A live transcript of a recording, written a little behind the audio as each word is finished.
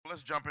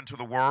Let's jump into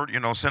the word.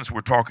 Since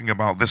we're talking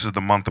about this is the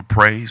month of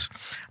praise,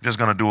 I'm just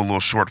going to do a little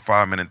short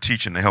 5-minute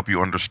teaching to help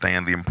you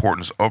understand the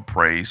importance of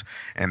praise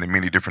and the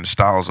many different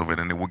styles of it.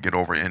 And then we'll get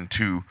over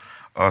into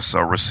us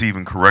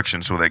receiving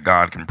correction so that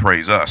God can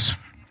praise us.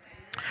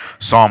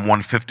 Psalm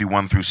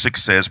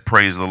 151-6 says,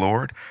 "Praise the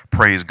Lord,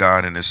 praise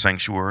God in his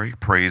sanctuary,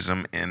 praise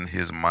him in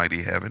his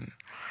mighty heaven,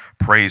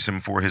 praise him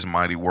for his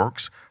mighty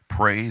works,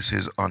 praise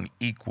his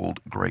unequaled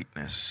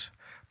greatness,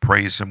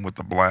 praise him with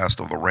the blast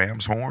of the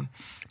ram's horn,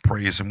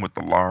 praise him with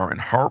the lyre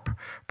and harp,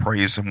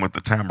 praise him with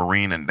the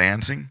tambourine and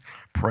dancing,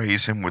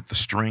 praise him with the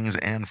strings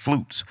and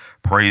flutes,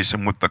 praise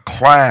him with the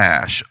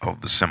clash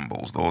of the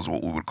cymbals." Those are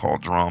what we would call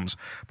drums,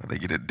 but they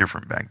get it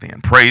different back then.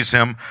 Praise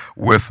him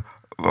with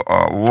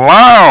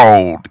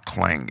loud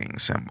clanging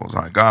cymbals.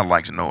 God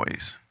likes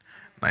noise.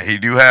 Now, he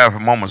do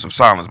have moments of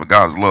silence, but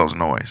God loves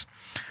noise.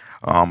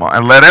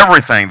 And let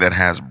everything that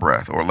has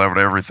breath, or let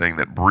everything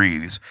that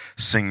breathes,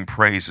 sing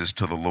praises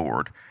to the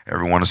Lord.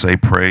 Everyone say,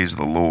 "Praise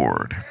the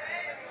Lord."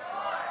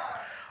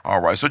 All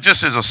right, so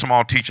just as a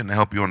small teaching to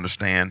help you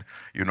understand,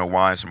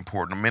 why it's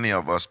important. Many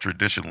of us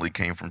traditionally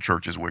came from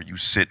churches where you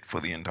sit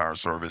for the entire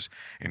service,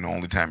 and the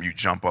only time you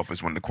jump up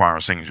is when the choir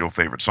sings your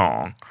favorite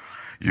song,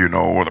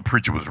 or the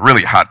preacher was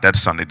really hot that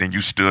Sunday, then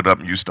you stood up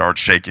and you start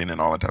shaking and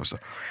all that type of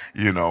stuff,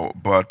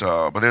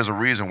 But there's a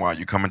reason why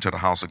you come into the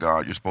house of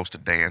God. You're supposed to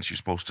dance, you're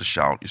supposed to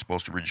shout, you're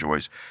supposed to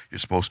rejoice, you're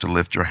supposed to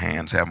lift your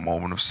hands, have a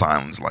moment of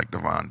silence like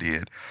Devon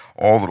did,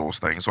 all of those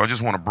things. So I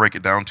just want to break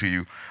it down to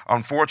you.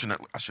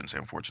 Unfortunately, I shouldn't say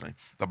unfortunately,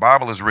 the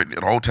Bible is written,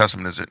 the Old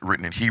Testament is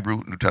written in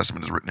Hebrew, New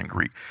Testament is written in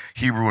Greek.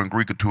 Hebrew and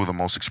Greek are two of the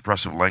most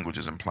expressive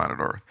languages in planet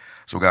Earth.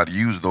 So God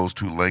used those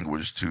two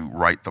languages to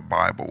write the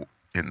Bible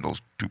in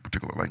those two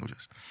particular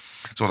languages.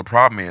 So the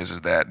problem is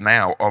that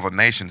now other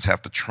nations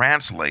have to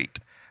translate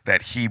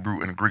that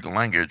Hebrew and Greek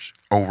language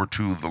over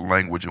to the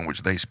language in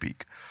which they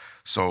speak.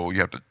 So you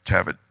have to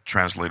have it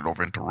translated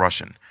over into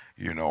Russian,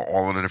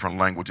 all of the different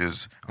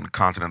languages on the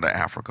continent of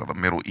Africa, the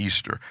Middle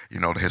Eastern, the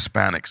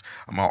Hispanics.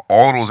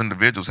 All of those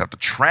individuals have to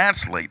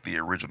translate the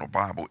original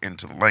Bible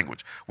into the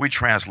language. We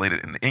translate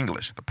it into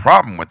English. The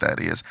problem with that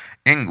is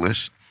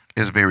English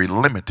is very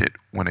limited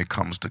when it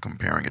comes to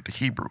comparing it to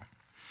Hebrew.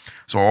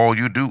 So all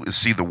you do is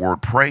see the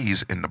word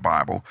praise in the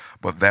Bible,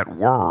 but that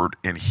word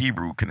in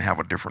Hebrew can have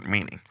a different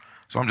meaning.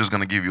 So I'm just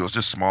going to give you a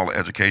just smaller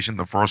education.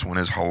 The first one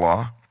is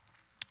hallah.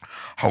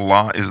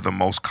 Hallah is the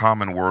most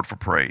common word for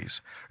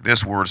praise.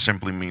 This word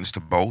simply means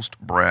to boast,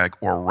 brag,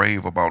 or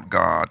rave about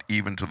God,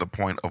 even to the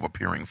point of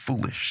appearing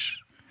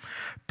foolish.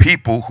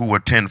 People who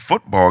attend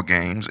football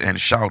games and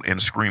shout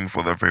and scream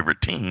for their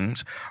favorite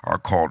teams are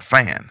called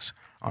fans.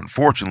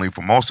 Unfortunately,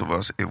 for most of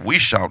us, if we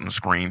shout and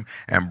scream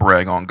and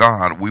brag on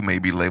God, we may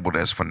be labeled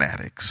as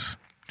fanatics,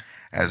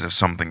 as if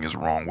something is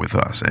wrong with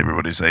us.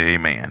 Everybody say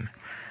amen.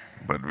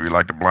 But we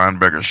like the blind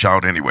beggar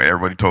shout anyway.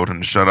 Everybody told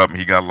him to shut up and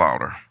he got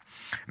louder.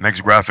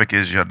 Next graphic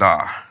is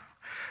yada,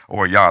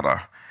 or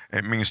yada.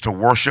 It means to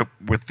worship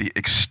with the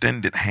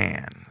extended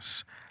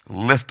hands.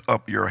 Lift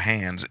up your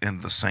hands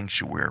in the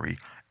sanctuary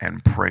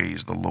and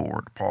praise the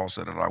Lord. Paul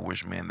said that I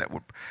wish men that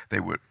they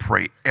would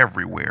pray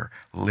everywhere,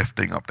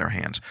 lifting up their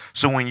hands.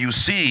 So when you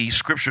see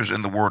scriptures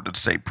in the word that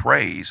say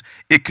praise,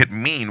 it could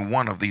mean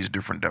one of these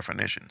different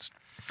definitions.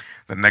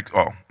 The next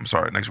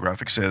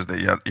graphic says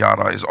that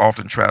yada is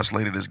often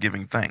translated as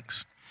giving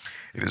thanks.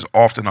 It is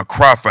often a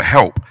cry for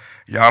help.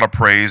 Yada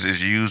praise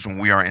is used when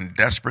we are in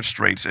desperate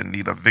straits and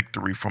need a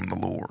victory from the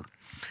Lord.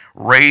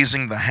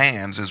 Raising the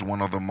hands is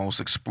one of the most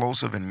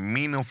explosive and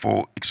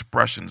meaningful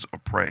expressions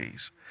of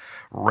praise.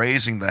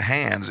 Raising the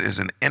hands is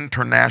an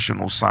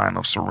international sign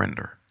of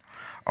surrender.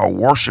 A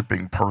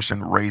worshiping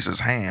person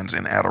raises hands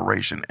in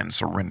adoration and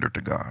surrender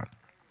to God.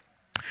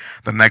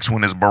 The next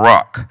one is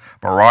Barak.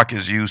 Barak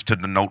is used to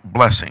denote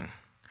blessing.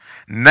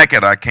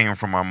 Naked I came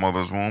from my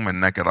mother's womb,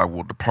 and naked I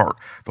will depart.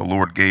 The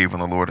Lord gave,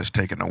 and the Lord has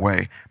taken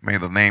away. May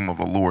the name of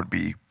the Lord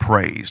be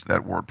praised.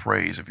 That word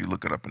praise, if you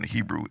look it up in the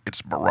Hebrew,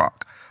 it's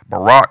Barak.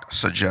 Barak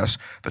suggests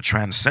the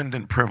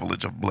transcendent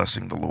privilege of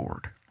blessing the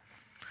Lord.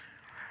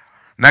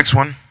 Next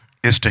one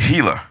is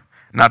Tehillah,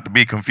 not to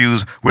be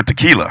confused with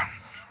tequila.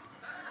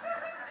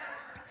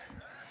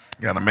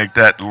 Got to make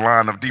that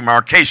line of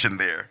demarcation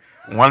there.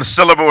 One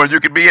syllable and you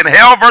could be in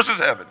hell versus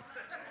heaven.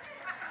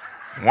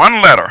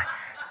 One letter.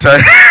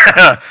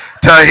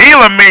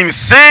 Tehillah means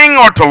sing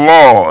or to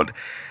laud.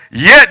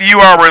 Yet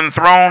you are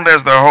enthroned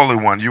as the Holy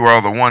One. You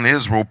are the one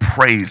Israel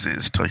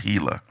praises.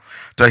 Tehillah.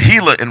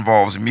 Tehillah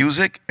involves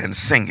music and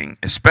singing,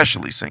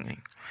 especially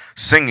singing.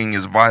 Singing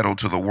is vital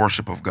to the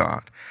worship of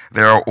God.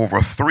 There are over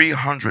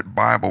 300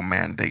 Bible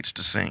mandates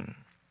to sing.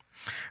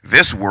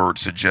 This word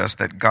suggests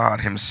that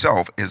God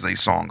himself is a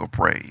song of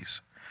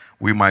praise.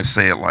 We might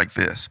say it like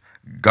this: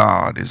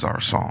 God is our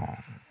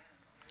song.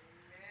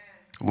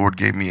 The Lord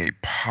gave me a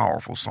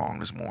powerful song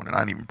this morning. I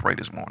didn't even pray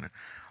this morning.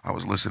 I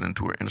was listening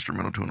to an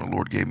instrumental tune, and the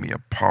Lord gave me a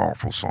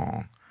powerful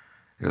song.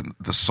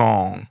 The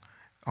song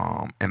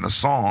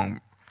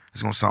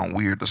it's going to sound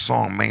weird. The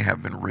song may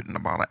have been written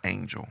about an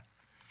angel.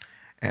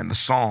 And the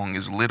song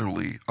is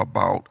literally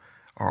about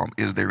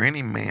is there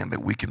any man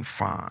that we can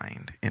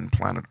find in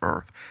planet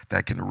Earth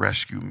that can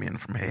rescue men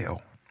from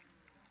hell?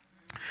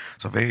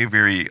 It's a very,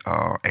 very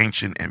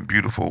ancient and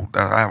beautiful.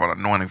 I have an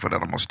anointing for that.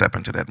 I'm going to step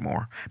into that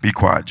more. Be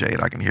quiet,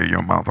 Jade. I can hear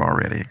your mouth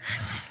already.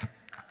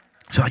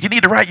 She's like, you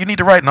need to write.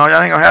 No,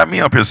 y'all ain't going to have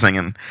me up here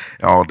singing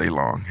all day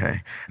long.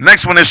 Okay.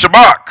 Next one is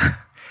Shabach.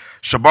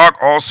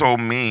 Shabach also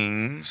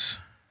means,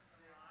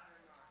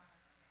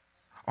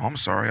 I'm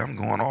sorry, I'm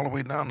going all the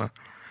way down to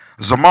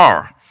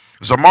Zamar.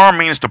 Zamar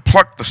means to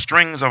pluck the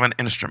strings of an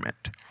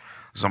instrument.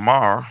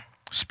 Zamar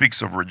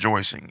speaks of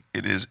rejoicing.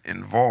 It is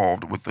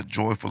involved with the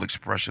joyful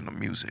expression of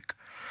music.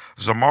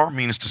 Zamar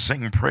means to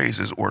sing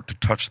praises or to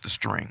touch the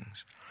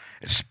strings.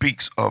 It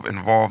speaks of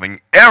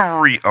involving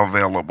every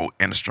available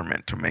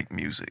instrument to make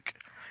music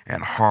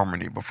and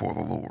harmony before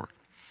the Lord.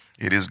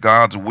 It is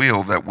God's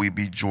will that we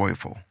be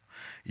joyful.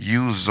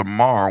 Use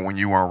Zamar when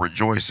you are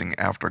rejoicing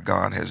after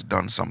God has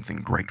done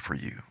something great for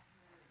you.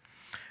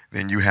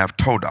 Then you have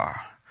Todah.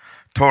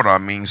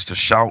 Todah means to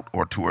shout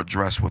or to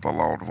address with a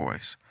loud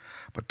voice.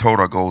 But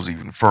Todah goes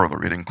even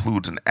further. It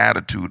includes an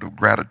attitude of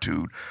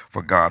gratitude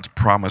for God's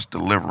promised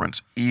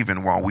deliverance,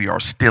 even while we are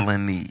still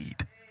in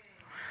need.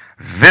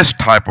 This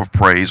type of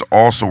praise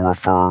also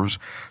refers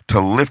to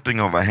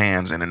lifting of the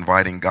hands and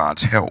inviting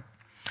God's help.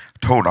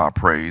 Todah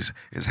praise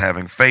is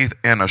having faith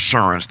and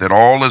assurance that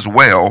all is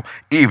well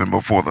even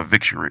before the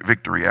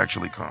victory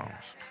actually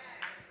comes.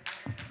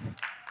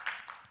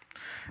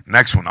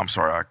 Next one, I'm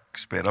sorry, I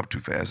sped up too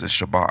fast, is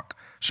Shabach.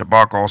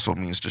 Shabach also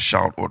means to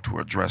shout or to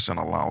address in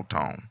a loud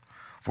tone.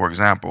 For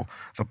example,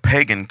 the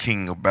pagan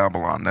king of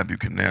Babylon,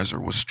 Nebuchadnezzar,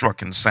 was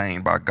struck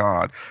insane by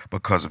God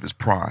because of his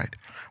pride.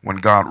 When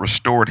God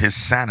restored his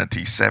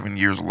sanity 7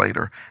 years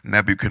later,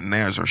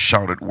 Nebuchadnezzar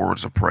shouted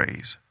words of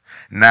praise.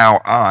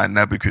 Now I,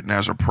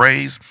 Nebuchadnezzar,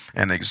 praise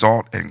and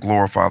exalt and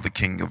glorify the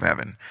King of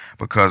heaven,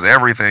 because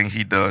everything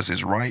he does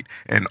is right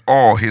and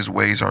all his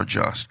ways are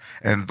just,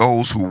 and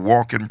those who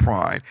walk in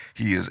pride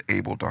he is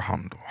able to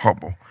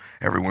humble.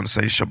 Everyone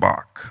say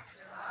Shabach.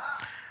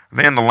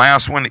 Then the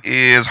last one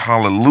is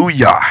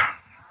hallelujah.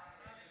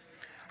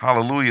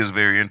 Hallelujah is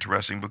very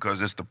interesting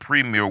because it's the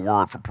premier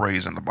word for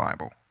praise in the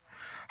Bible.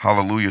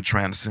 Hallelujah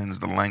transcends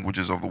the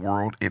languages of the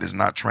world. It is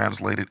not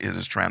translated, it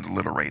is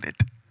transliterated.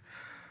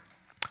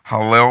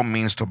 Hallel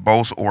means to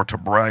boast or to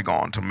brag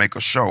on, to make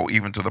a show,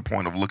 even to the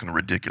point of looking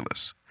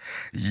ridiculous.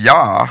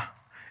 Yah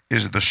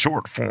is the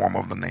short form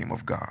of the name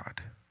of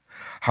God.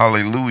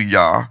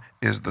 Hallelujah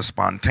is the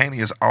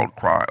spontaneous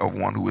outcry of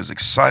one who is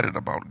excited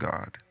about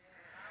God.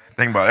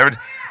 Think about it.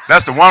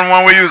 That's the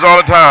one we use all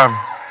the time.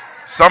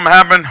 Something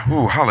happened.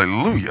 Ooh,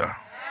 hallelujah.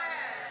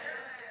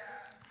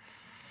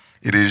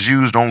 It is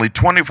used only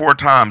 24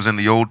 times in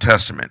the Old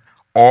Testament,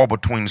 all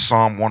between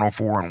Psalm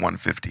 104 and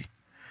 150.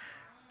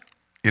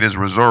 It is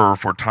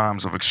reserved for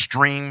times of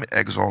extreme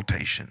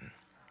exaltation.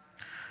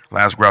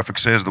 Last graphic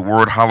says the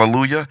word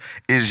hallelujah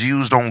is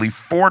used only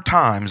 4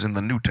 times in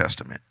the New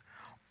Testament,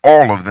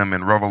 all of them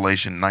in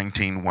Revelation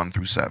 19, 1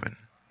 through 7.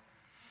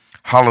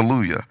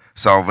 Hallelujah,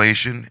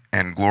 salvation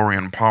and glory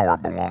and power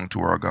belong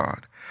to our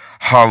God.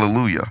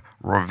 Hallelujah,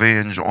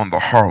 revenge on the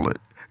harlot.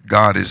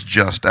 God is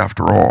just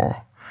after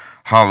all.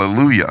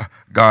 Hallelujah,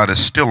 God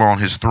is still on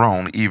his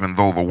throne even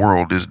though the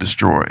world is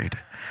destroyed.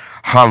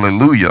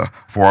 Hallelujah,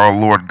 for our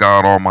Lord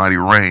God Almighty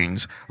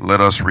reigns.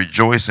 Let us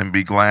rejoice and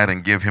be glad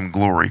and give him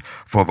glory,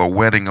 for the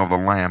wedding of the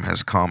Lamb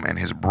has come and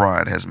his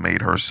bride has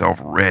made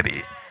herself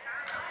ready.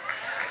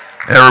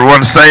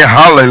 Everyone say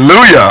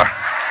hallelujah.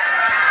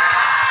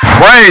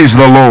 Praise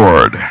the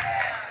Lord.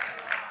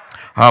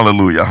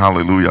 Hallelujah,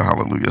 hallelujah,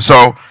 hallelujah.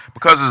 So,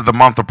 because it's the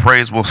month of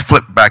praise, we'll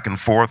flip back and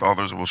forth.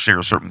 Others will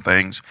share certain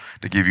things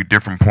to give you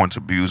different points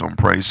of views on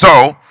praise.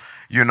 So,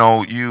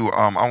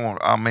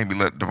 I'll maybe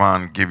let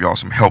Devon give y'all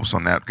some helps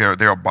on that.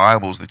 There are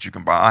Bibles that you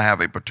can buy. I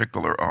have a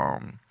particular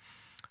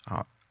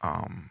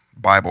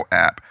Bible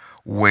app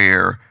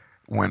where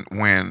when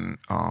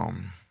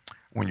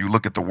you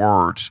look at the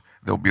words,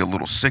 there'll be a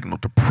little signal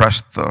to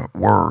press the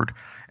word,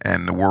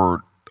 and the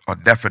word, a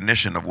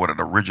definition of what it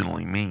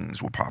originally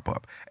means, will pop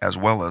up, as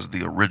well as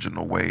the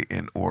original way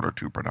in order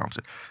to pronounce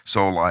it.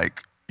 So,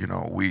 like,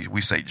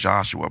 we say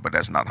Joshua, but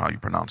that's not how you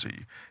pronounce it.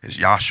 It's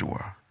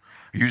Yahshua.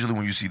 Usually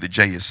when you see the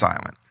J is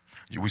silent.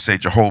 We say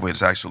Jehovah,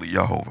 it's actually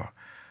Yehovah.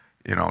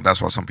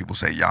 That's why some people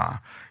say Yah.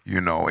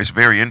 It's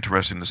very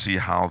interesting to see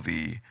how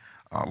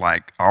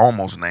I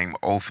almost named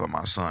Otha,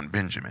 my son,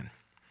 Benjamin.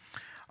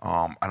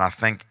 And I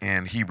think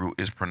in Hebrew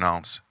it's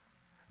pronounced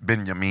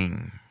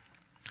Benjamin.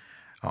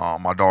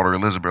 My daughter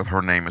Elizabeth,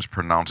 her name is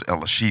pronounced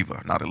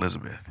Elisheva, not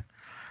Elizabeth.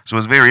 So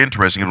it's very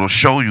interesting. It'll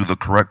show you the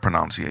correct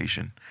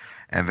pronunciation,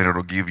 and then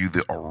it'll give you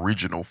the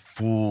original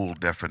full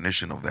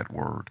definition of that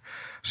word,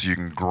 so you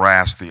can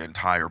grasp the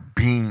entire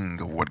being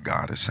of what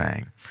God is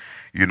saying.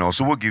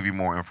 So we'll give you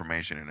more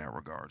information in that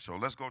regard. So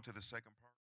let's go to the second part.